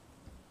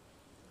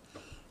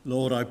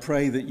Lord, I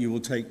pray that you will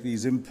take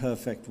these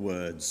imperfect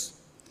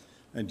words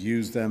and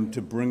use them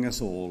to bring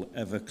us all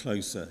ever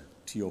closer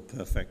to your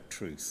perfect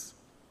truth.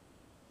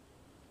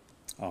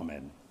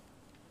 Amen.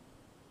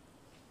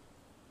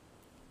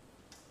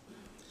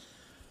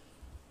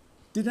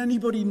 Did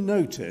anybody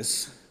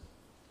notice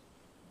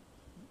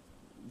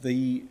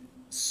the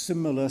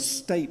similar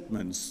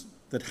statements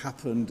that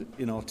happened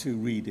in our two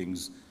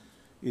readings?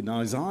 In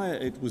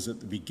Isaiah, it was at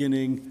the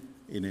beginning.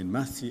 In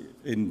Matthew,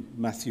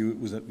 it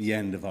was at the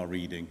end of our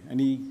reading.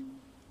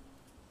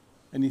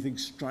 Anything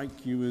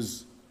strike you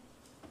as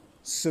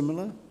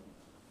similar?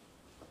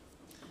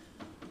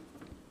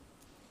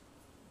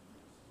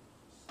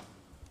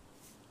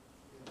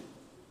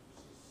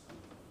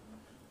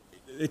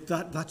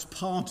 That's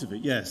part of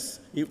it, yes.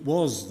 It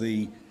was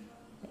the...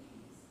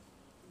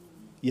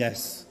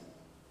 Yes.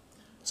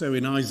 So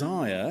in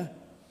Isaiah,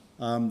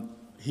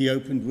 he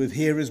opened with,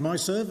 "Here is my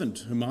servant,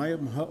 whom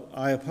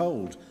I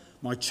uphold,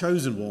 my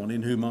chosen one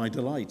in whom I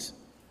delight."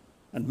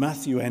 And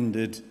Matthew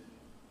ended,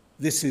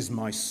 "This is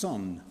my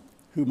son,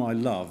 whom I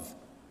love.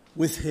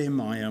 With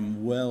him I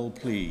am well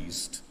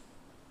pleased."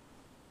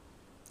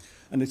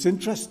 And it's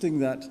interesting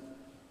that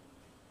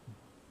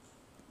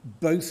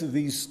both of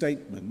these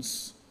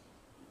statements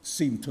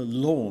seem to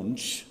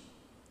launch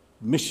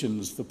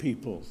missions for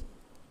people.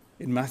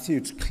 In Matthew,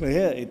 it's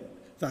clear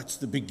that's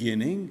the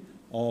beginning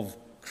of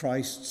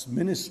Christ's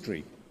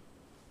ministry.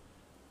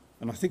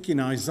 And I think in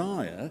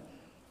Isaiah,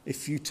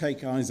 if you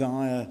take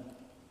Isaiah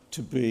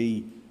to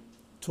be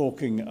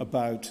talking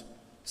about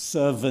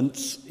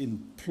servants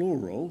in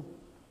plural,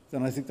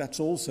 then I think that's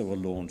also a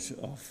launch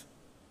of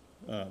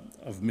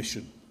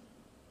mission.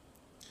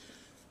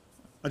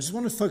 I just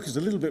want to focus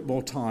a little bit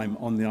more time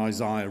on the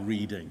Isaiah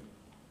reading.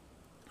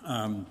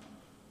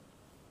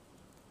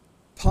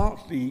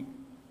 Partly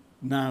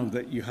now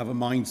that you have a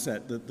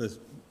mindset that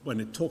when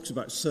it talks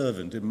about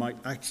servant, it might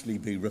actually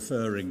be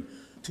referring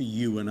to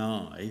you and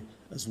I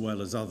as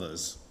well as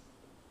others.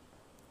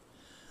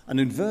 And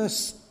in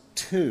verse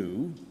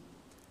 2,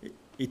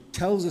 it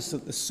tells us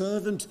that the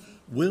servant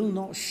will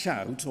not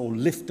shout or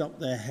lift up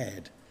their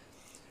head.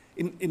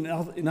 In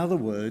other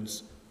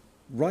words,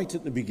 right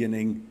at the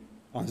beginning,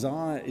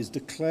 Isaiah is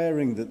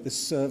declaring that the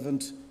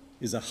servant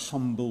is a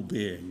humble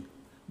being,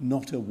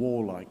 not a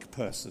warlike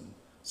person.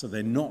 So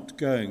they're not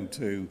going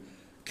to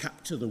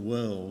capture the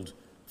world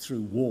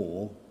through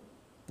war,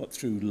 but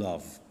through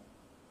love.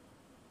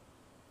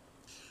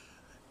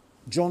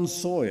 John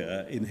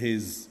Sawyer, in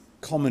his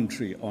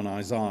commentary on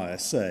Isaiah,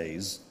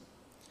 says,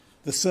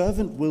 "The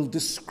servant will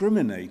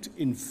discriminate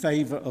in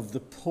favour of the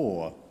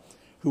poor,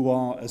 who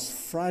are as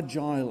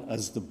fragile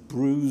as the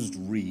bruised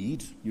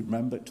reed." You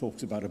remember it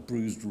talks about a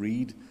bruised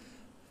reed.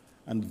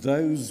 "And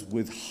those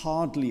with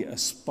hardly a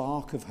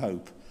spark of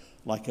hope,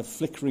 like a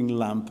flickering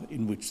lamp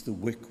in which the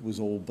wick was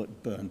all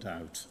but burnt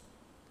out."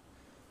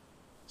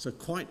 So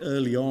quite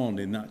early on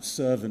in that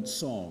servant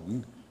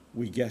song,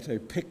 we get a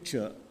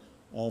picture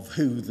of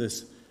how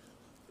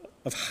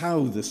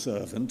the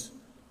servant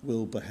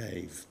will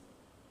behave.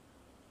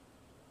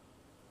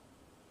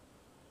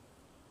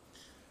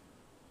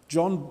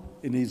 John,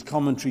 in his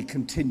commentary,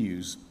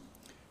 continues,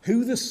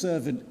 "Who the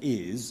servant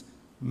is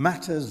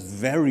matters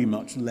very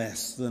much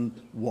less than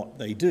what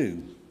they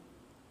do.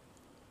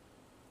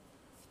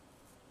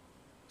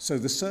 So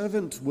the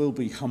servant will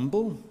be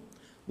humble,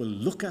 will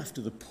look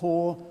after the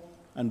poor,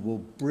 and will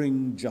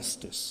bring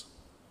justice."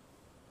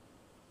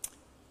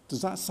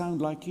 Does that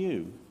sound like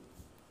you?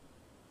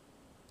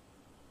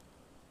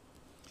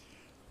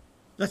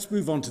 Let's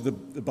move on to the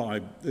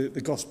Bible,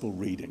 the Gospel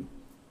reading.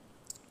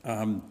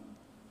 There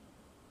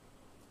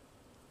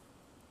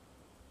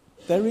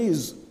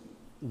is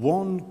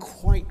one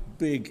quite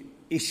big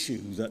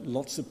issue that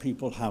lots of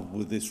people have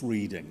with this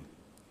reading.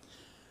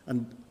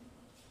 And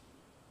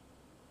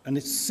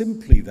it's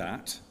simply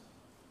that,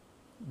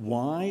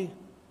 why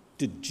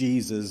did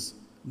Jesus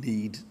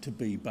need to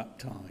be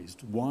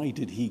baptized? Why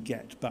did he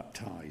get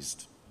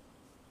baptized?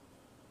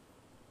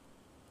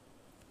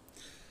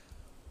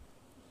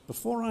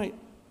 Before I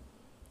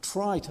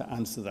try to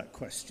answer that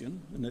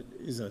question, and it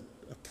is a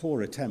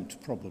poor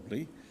attempt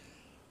probably,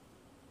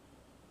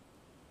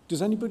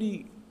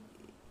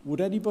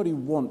 would anybody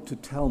want to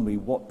tell me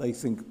what they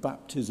think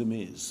baptism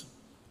is?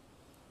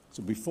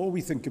 So before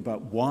we think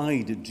about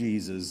why did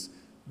Jesus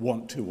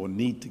want to or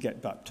need to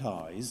get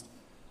baptized,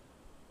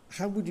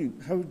 how would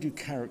you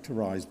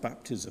characterize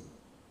baptism?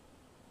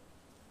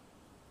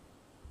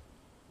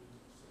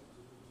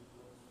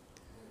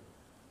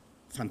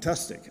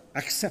 Fantastic.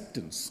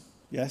 Acceptance,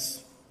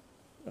 yes.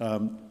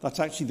 That's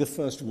actually the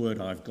first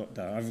word I've got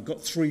down. I've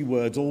got 3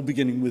 words all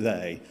beginning with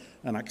A,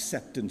 and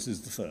acceptance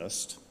is the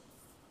first.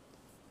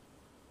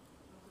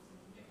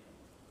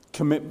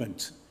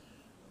 Commitment.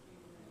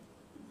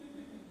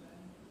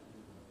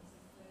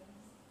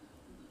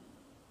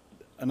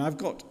 And I've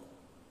got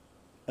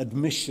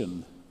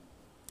admission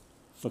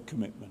for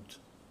commitment.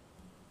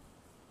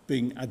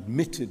 Being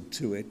admitted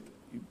to it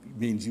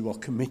means you are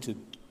committed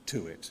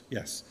to it,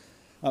 yes.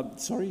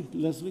 Sorry,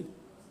 Leslie?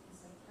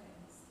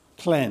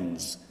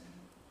 Cleanse.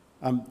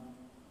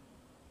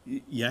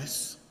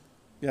 Yes.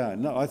 Yeah,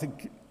 no, I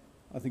think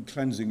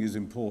cleansing is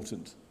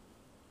important.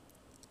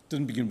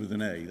 Doesn't begin with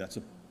an A. That's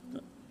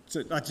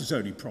its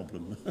only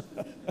problem.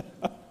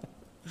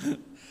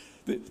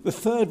 The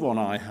third one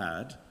I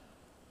had,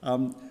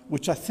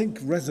 which I think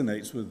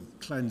resonates with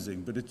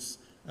cleansing, but it's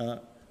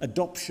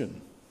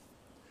adoption.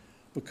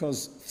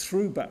 Because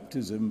through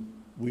baptism,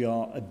 we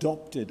are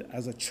adopted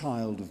as a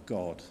child of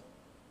God.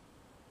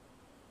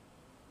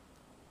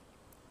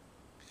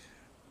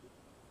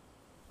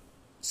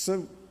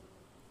 So,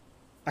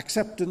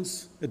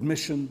 acceptance,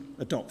 admission,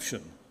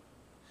 adoption.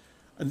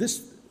 And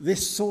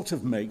this sort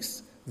of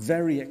makes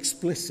very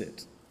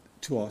explicit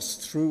to us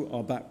through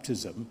our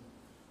baptism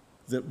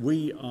that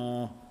we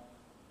are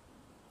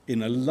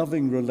in a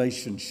loving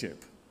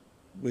relationship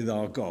with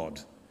our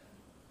God,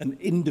 an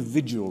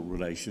individual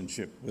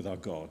relationship with our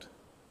God.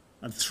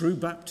 And through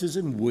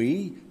baptism,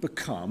 we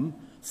become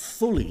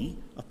fully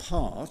a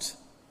part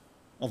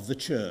of the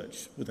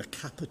church with a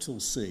capital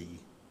C.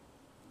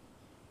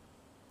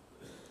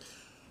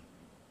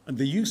 And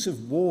the use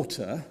of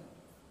water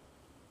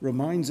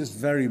reminds us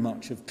very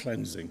much of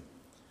cleansing.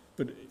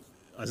 But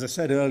as I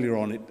said earlier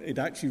on, it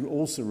actually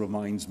also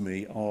reminds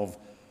me of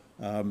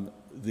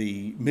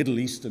the Middle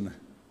Eastern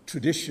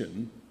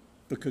tradition,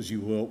 because you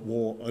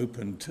wore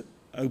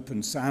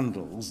open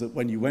sandals, that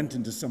when you went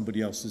into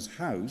somebody else's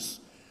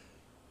house,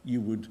 you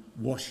would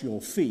wash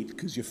your feet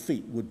because your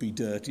feet would be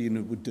dirty and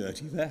it would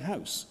dirty their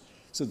house.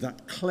 So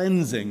that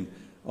cleansing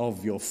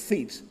of your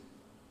feet,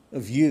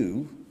 of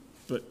you,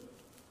 but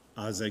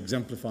as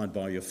exemplified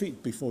by your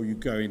feet before you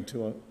go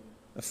into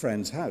a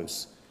friend's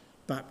house.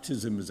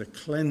 Baptism is a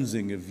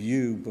cleansing of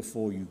you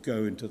before you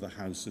go into the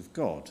house of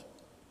God.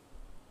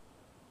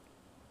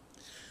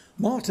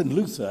 Martin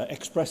Luther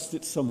expressed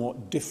it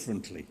somewhat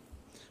differently.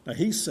 Now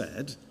he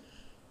said,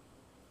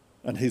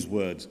 and his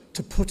words,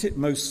 to put it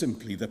most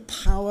simply, the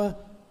power,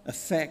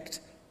 effect,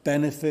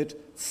 benefit,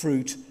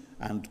 fruit,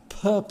 and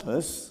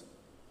purpose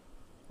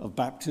of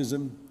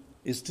baptism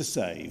is to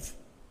save.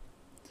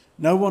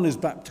 No one is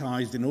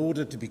baptized in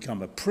order to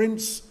become a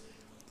prince,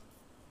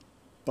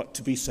 but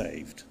to be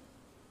saved.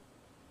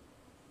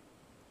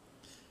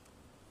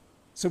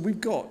 So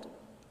we've got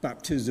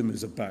baptism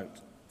is about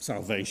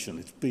salvation,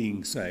 it's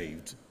being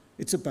saved.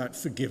 It's about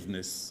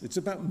forgiveness, it's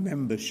about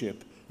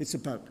membership, it's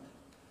about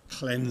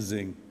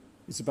cleansing,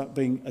 it's about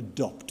being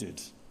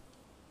adopted.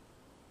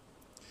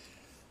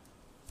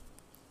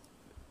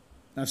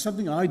 Now,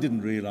 something I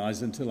didn't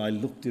realize until I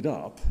looked it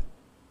up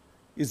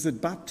is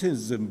that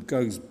baptism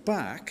goes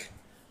back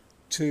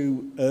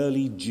to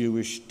early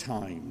Jewish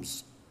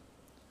times.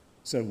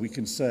 So we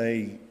can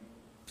say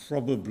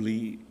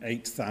probably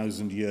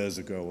 8,000 years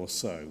ago or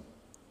so.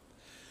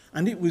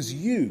 And it was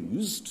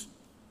used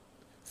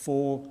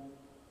for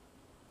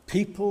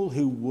people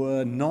who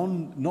were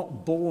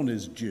not born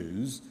as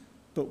Jews,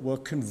 but were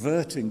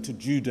converting to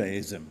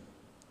Judaism.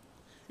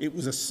 It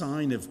was a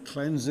sign of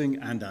cleansing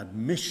and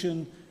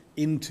admission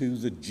into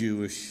the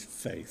Jewish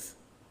faith.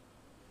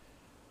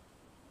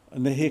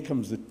 And then here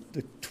comes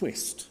the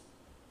twist.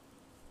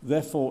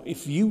 Therefore,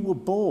 if you were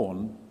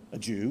born a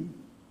Jew,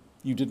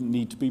 you didn't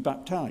need to be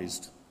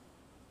baptized.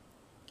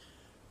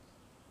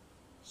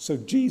 So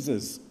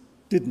Jesus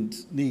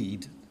didn't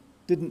need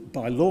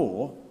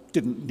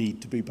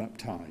to be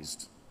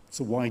baptized.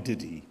 So why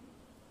did he?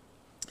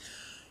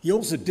 He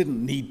also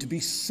didn't need to be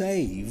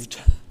saved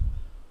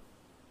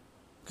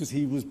because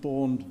he was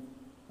born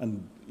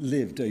and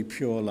lived a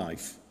pure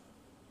life.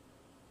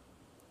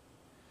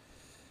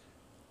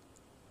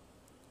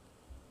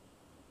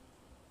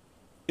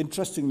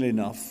 Interestingly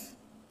enough,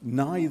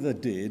 neither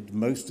did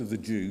most of the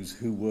Jews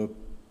who were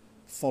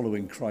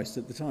following Christ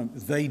at the time.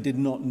 They did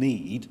not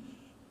need,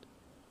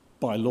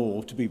 by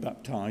law, to be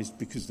baptized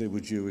because they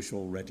were Jewish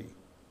already.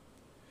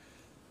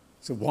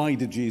 So why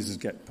did Jesus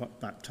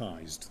get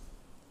baptized?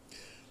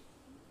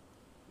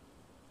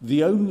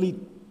 The only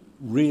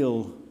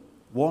real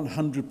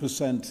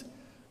 100%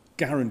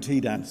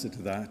 guaranteed answer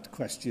to that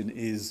question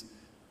is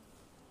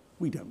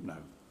we don't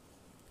know.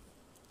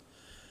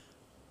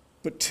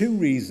 But two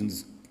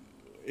reasons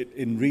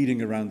in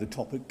reading around the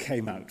topic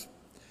came out.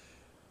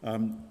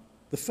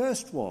 The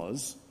first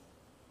was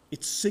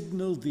it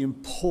signaled the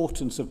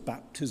importance of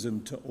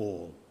baptism to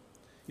all.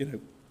 You know,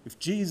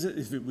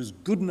 if it was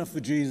good enough for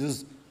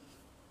Jesus,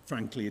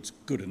 frankly, it's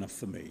good enough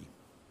for me.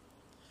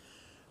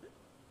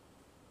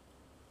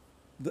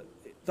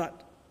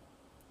 That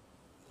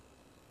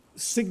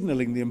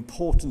signalling the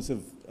importance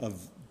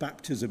of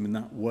baptism in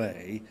that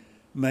way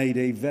made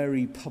a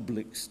very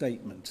public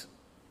statement.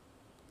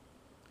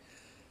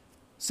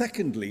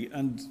 Secondly,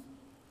 and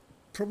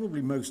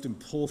probably most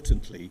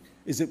importantly,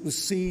 is it was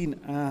seen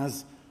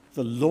as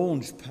the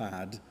launch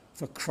pad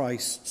for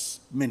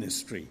Christ's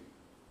ministry.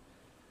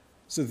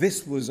 So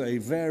this was a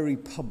very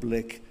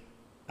public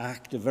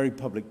act, a very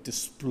public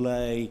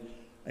display,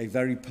 a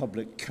very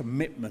public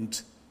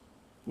commitment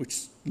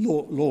which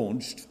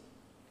launched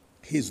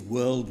his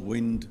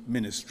whirlwind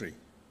ministry.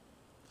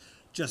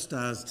 Just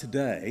as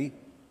today,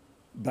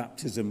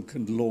 baptism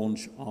can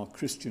launch our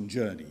Christian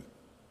journey.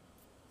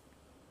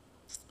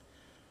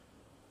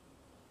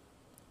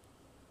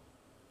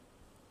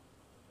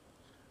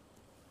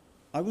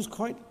 I was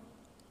quite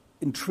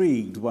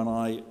intrigued when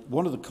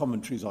one of the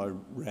commentaries I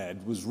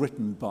read was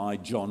written by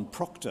John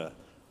Proctor,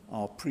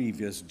 our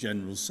previous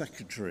General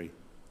Secretary.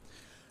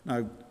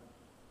 Now,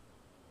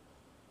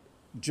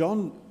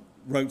 John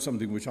wrote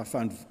something which I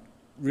found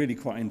really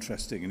quite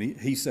interesting, and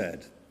he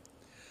said,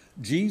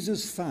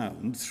 Jesus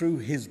found through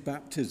his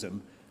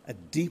baptism a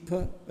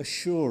deeper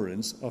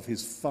assurance of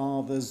his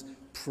Father's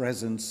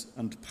presence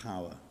and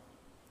power.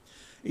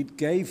 It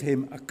gave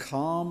him a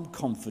calm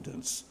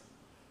confidence,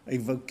 a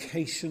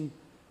vocation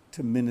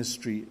to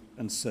ministry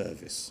and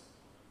service.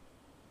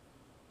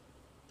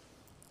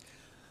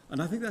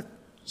 And I think that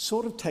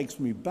sort of takes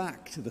me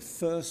back to the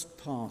first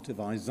part of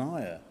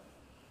Isaiah,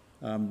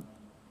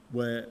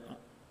 where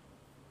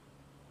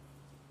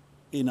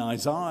in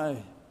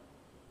Isaiah,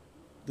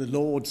 the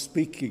Lord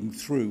speaking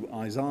through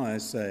Isaiah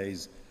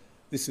says,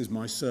 "This is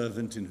my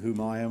servant in whom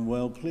I am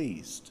well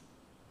pleased."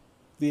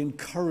 The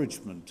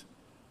encouragement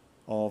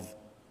of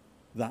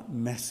that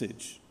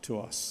message to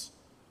us.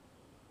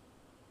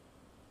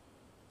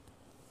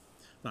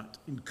 That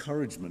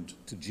encouragement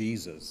to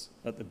Jesus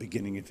at the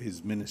beginning of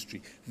his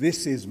ministry.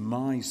 This is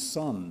my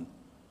son.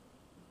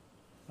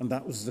 And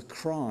that was the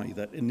cry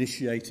that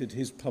initiated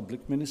his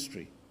public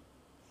ministry.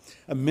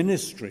 A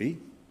ministry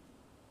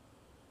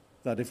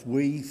that if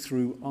we,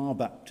 through our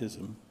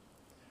baptism,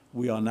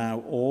 we are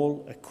now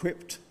all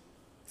equipped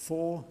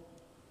for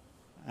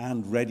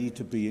and ready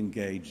to be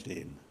engaged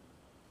in.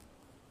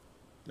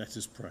 Let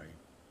us pray.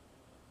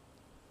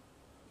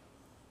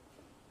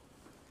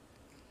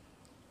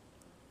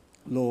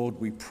 Lord,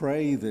 we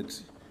pray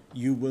that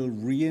you will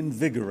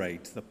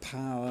reinvigorate the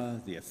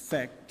power, the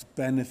effect,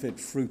 benefit,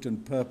 fruit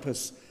and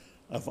purpose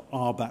of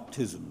our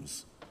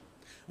baptisms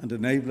and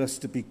enable us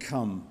to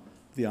become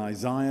the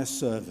Isaiah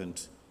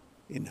servant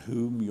in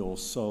whom your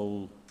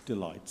soul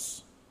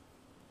delights.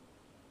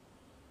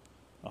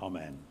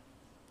 Amen.